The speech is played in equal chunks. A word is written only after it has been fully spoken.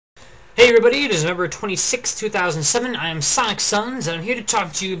Hey everybody, it is November 26, 2007. I am Sonic Sons, and I'm here to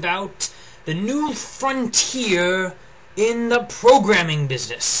talk to you about the new frontier in the programming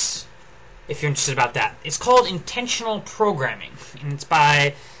business, if you're interested about that. It's called intentional programming, and it's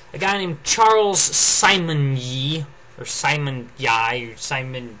by a guy named Charles Simon Yee, or Simon Yai, or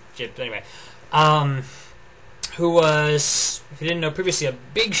Simon... anyway, who was, if you didn't know previously, a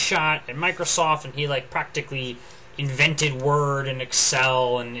big shot at Microsoft, and he practically invented Word and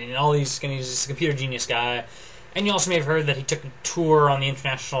Excel and all these. He's a computer genius guy. And you also may have heard that he took a tour on the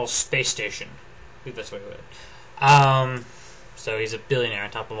International Space Station. I think that's what he would. So he's a billionaire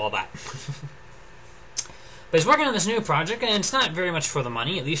on top of all that. But he's working on this new project, and it's not very much for the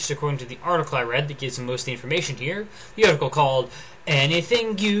money, at least according to the article I read that gives him most of the information here. The article called,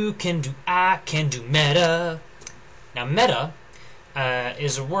 "Anything You Can Do, I Can Do Meta." Now, meta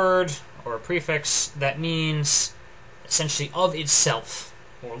is a word or a prefix that means essentially of itself,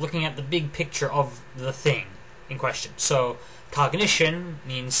 or looking at the big picture of the thing in question. So cognition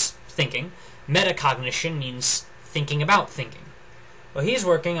means thinking, metacognition means thinking about thinking. Well, he's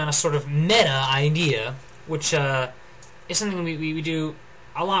working on a sort of meta idea, which is something we do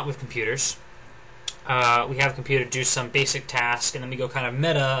a lot with computers. We have a computer do some basic task, and then we go kind of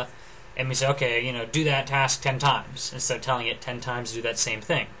meta, and we say, okay, do that task 10 times, instead of telling it 10 times to do that same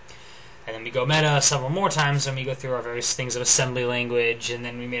thing. And then we go meta several more times, and we go through our various things of assembly language, and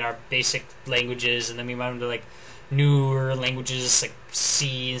then we made our basic languages, and then we went into newer languages like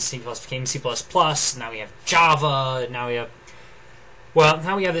C, and C++ became C++, and now we have Java, and now we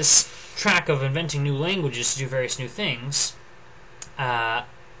have this track of inventing new languages to do various new things. And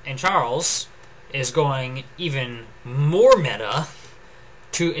Charles is going even more meta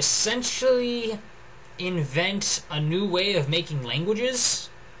to essentially invent a new way of making languages,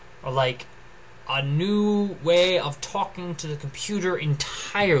 or a new way of talking to the computer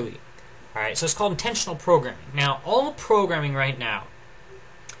entirely. Alright, so it's called intentional programming. Now, all programming right now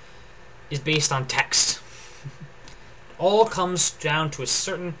is based on text. All comes down to a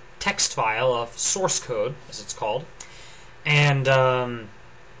certain text file of source code, as it's called, and the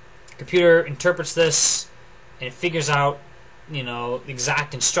computer interprets this, and it figures out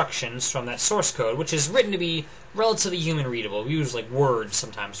exact instructions from that source code, which is written to be relatively human readable. We use words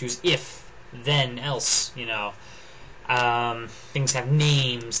sometimes. We use if, then, else. Things have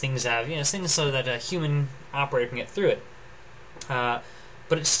names. Things have things so that a human operator can get through it. But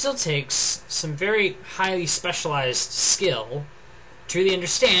it still takes some very highly specialized skill to really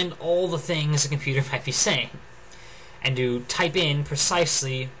understand all the things a computer might be saying, and to type in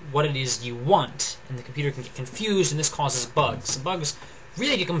precisely what it is you want, and the computer can get confused, and this causes bugs. And bugs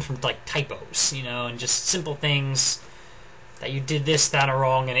really come from typos, and just simple things that you did this, that, or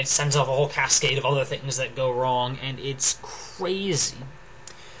wrong, and it sends off a whole cascade of other things that go wrong, and it's crazy.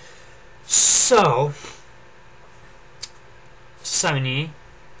 So, Simon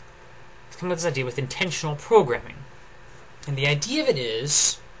come up with this idea with intentional programming, and the idea of it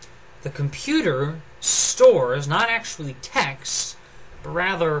is the computer stores not actually text, but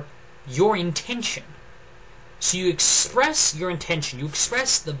rather your intention. So you express your intention, you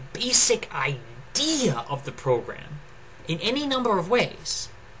express the basic idea of the program in any number of ways,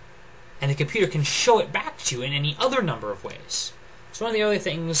 and the computer can show it back to you in any other number of ways. So one of the early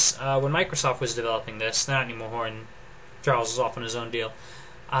things when Microsoft was developing this, not anymore, and Charles is off on his own deal,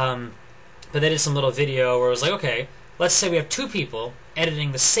 but they did some little video where it was okay, let's say we have two people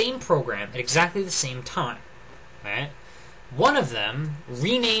editing the same program at exactly the same time. Right? One of them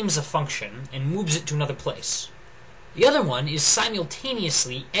renames a function and moves it to another place. The other one is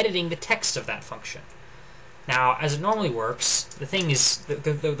simultaneously editing the text of that function. Now, as it normally works, the thing is,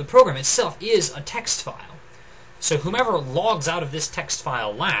 the program itself is a text file. So whomever logs out of this text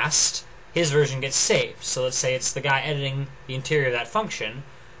file last, his version gets saved. So let's say it's the guy editing the interior of that function.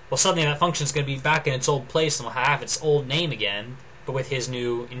 Well, suddenly that function is going to be back in its old place and will have its old name again, but with his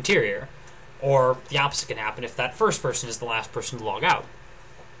new interior. Or the opposite can happen if that first person is the last person to log out.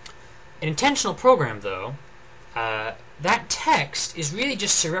 An intentional program, though, that text is really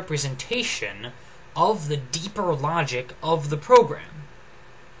just a representation of the deeper logic of the program.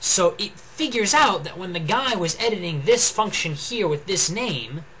 So it figures out that when the guy was editing this function here with this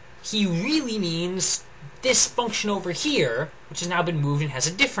name, he really means this function over here, which has now been moved and has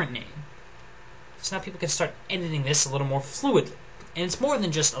a different name. So now people can start editing this a little more fluidly. And it's more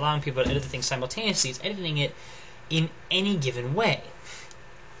than just allowing people to edit the thing simultaneously, it's editing it in any given way.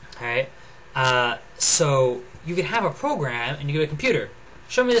 Alright? So you could have a program, and you go to a computer,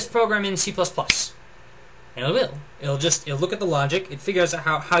 show me this program in C++. And it will. It'll look at the logic, it figures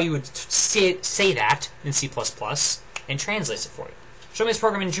out how you would say that in C++, and translates it for you. Show me this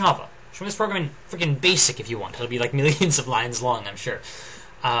program in Java. Show me this program in freaking BASIC if you want. It'll be like millions of lines long, I'm sure.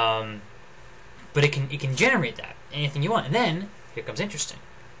 But it can generate that, anything you want. And then, here comes interesting.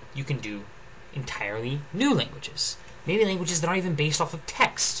 You can do entirely new languages. Maybe languages that aren't even based off of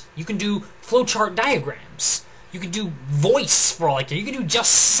text. You can do flowchart diagrams. You can do voice for all I care. You can do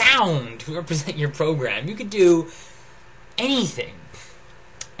just sound to represent your program. You can do anything.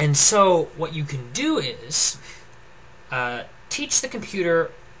 And so what you can do is teach the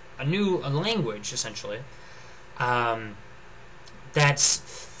computer a language, essentially, that's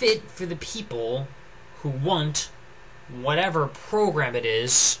fit for the people who want whatever program it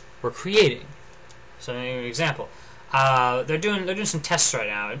is we're creating. So, an example, they're doing some tests right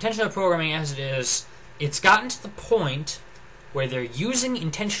now. Intentional programming, as it is, it's gotten to the point where they're using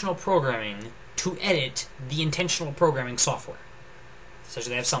intentional programming to edit the intentional programming software. So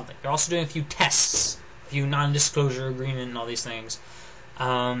they have something. They're also doing a few tests, a few non-disclosure agreement and all these things. There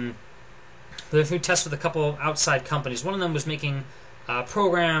are a few tests with a couple outside companies. One of them was making a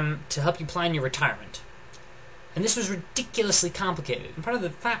program to help you plan your retirement. And this was ridiculously complicated. And part of the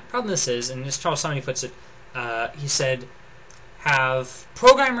problem this is, and this Charles Simony puts it, he said, have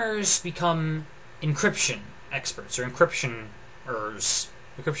programmers become encryption experts or encryption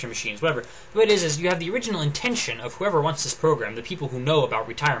machines, whatever. The way it is you have the original intention of whoever wants this program, the people who know about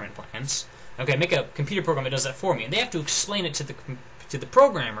retirement plans. Okay, make a computer program that does that for me, and they have to explain it to the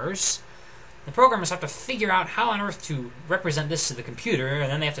programmers. The programmers have to figure out how on earth to represent this to the computer,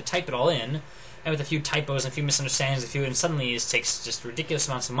 and then they have to type it all in. And with a few typos and a few misunderstandings, and suddenly it takes just ridiculous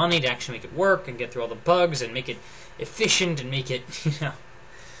amounts of money to actually make it work and get through all the bugs and make it efficient and make it,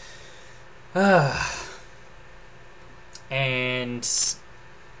 and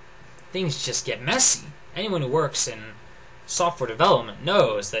things just get messy. Anyone who works in software development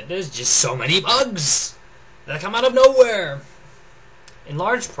knows that there's just so many bugs that come out of nowhere. In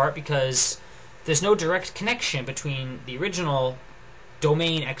large part because there's no direct connection between the original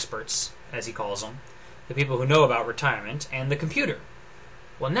domain experts, as he calls them, the people who know about retirement, and the computer.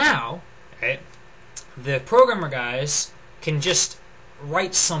 Well, now, right, the programmer guys can just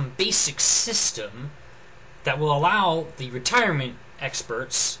write some basic system that will allow the retirement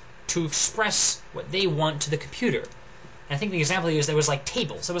experts to express what they want to the computer. And I think the example he used, there was like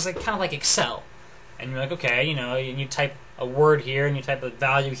tables. It was like kind of like Excel. And you're like, okay, you type a word here, and you type a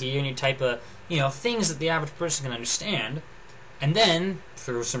value here, and you type things that the average person can understand. And then,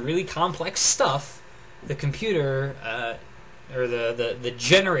 through some really complex stuff, the computer, or the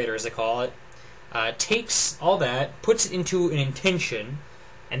generator, as they call it, takes all that, puts it into an intention,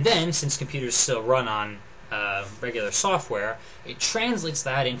 and then, since computers still run on regular software, it translates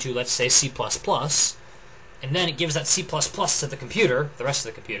that into, let's say, C++, and then it gives that C++ to the computer, the rest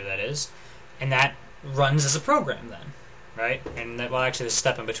of the computer, that is, and that runs as a program then. Right? And that, well, actually, there's a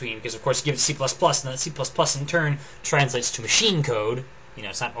step in between, because, of course, you give it C++, and that C++ in turn translates to machine code.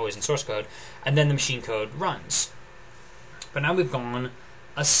 It's not always in source code. And then the machine code runs. But now we've gone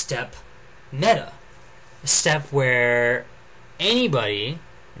a step meta. A step where anybody,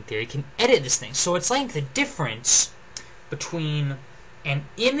 in theory, can edit this thing. So it's like the difference between an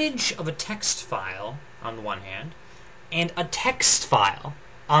image of a text file, on the one hand, and a text file,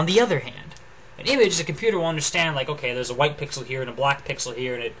 on the other hand. An image, the computer will understand, like, okay, there's a white pixel here and a black pixel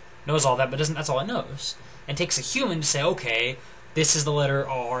here, and it knows all that, but that's all it knows. And it takes a human to say, okay, this is the letter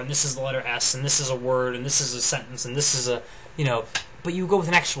R, and this is the letter S, and this is a word, and this is a sentence, and this is a, but you go with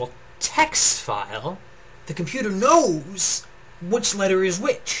an actual text file, the computer knows which letter is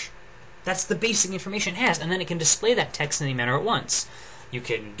which. That's the basic information it has, and then it can display that text in any manner it wants. You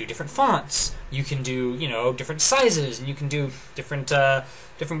can do different fonts. You can do, different sizes, and you can do different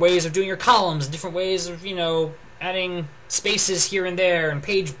ways of doing your columns, different ways of, adding spaces here and there, and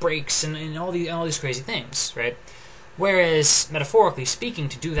page breaks, and all these crazy things, right? Whereas, metaphorically speaking,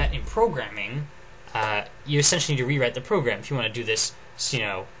 to do that in programming, you essentially need to rewrite the program. If you want to do this,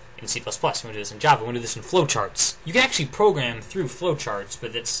 in C++, you want to do this in Java, you want to do this in flowcharts. You can actually program through flowcharts,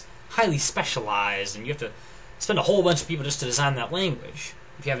 but it's highly specialized, and you have to spend a whole bunch of people just to design that language.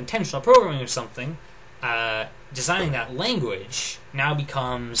 If you have intentional programming or something, designing that language now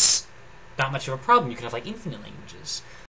becomes not much of a problem. You can have like infinite languages.